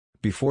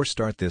Before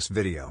start this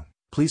video,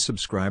 please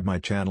subscribe my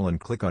channel and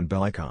click on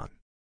bell icon.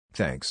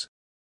 Thanks.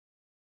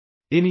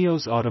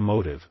 Ineos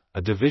Automotive,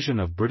 a division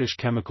of British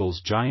chemicals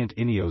giant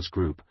Ineos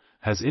Group,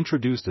 has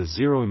introduced a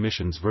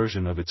zero-emissions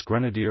version of its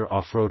Grenadier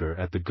off-roader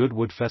at the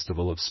Goodwood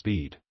Festival of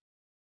Speed.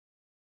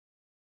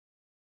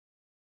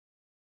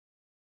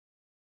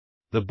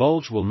 The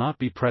bulge will not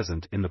be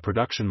present in the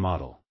production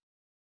model.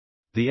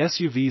 The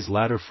SUV's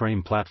ladder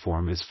frame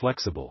platform is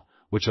flexible,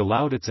 which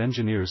allowed its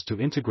engineers to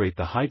integrate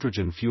the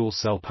hydrogen fuel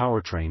cell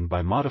powertrain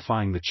by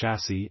modifying the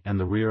chassis and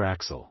the rear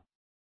axle.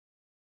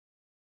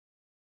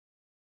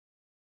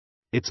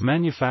 It's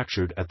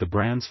manufactured at the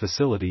brand's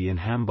facility in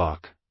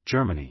Hambach,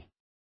 Germany.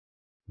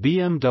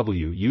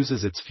 BMW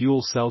uses its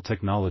fuel cell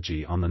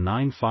technology on the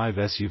 9.5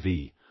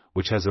 SUV,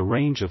 which has a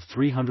range of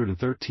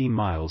 313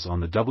 miles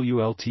on the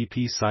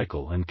WLTP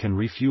cycle and can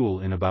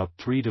refuel in about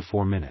 3 to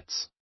 4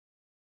 minutes.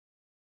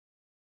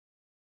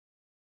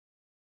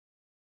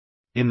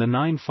 In the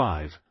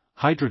 9.5,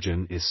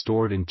 hydrogen is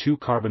stored in 2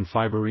 carbon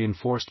fiber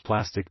reinforced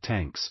plastic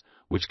tanks,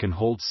 which can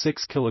hold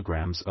 6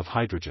 kilograms of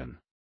hydrogen.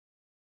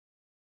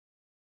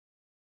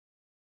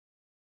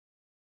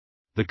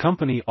 The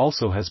company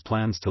also has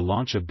plans to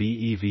launch a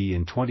BEV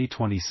in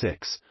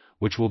 2026,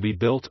 which will be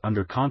built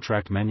under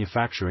contract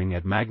manufacturing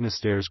at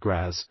Magna-Steyrs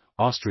Graz,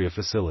 Austria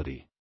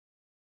facility.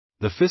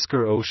 The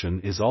Fisker Ocean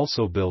is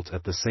also built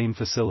at the same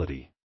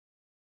facility.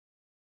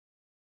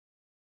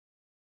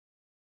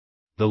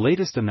 The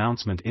latest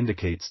announcement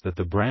indicates that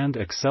the brand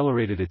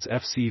accelerated its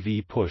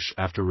FCEV push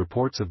after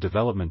reports of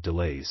development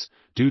delays,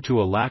 due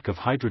to a lack of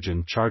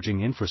hydrogen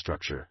charging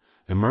infrastructure,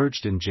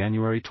 emerged in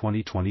January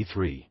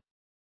 2023.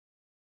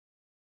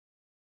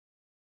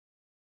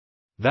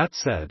 That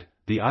said,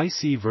 the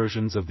ICE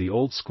versions of the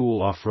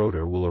old-school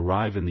off-roader will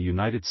arrive in the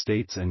United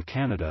States and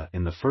Canada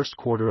in the first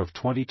quarter of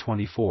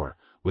 2024,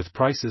 with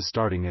prices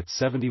starting at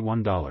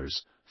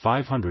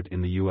 $71,500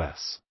 in the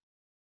US.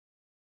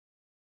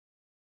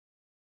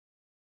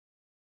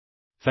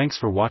 Thanks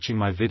for watching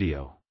my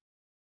video.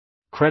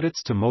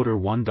 Credits to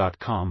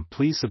Motor1.com.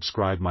 Please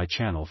subscribe my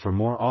channel for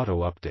more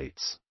auto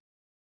updates.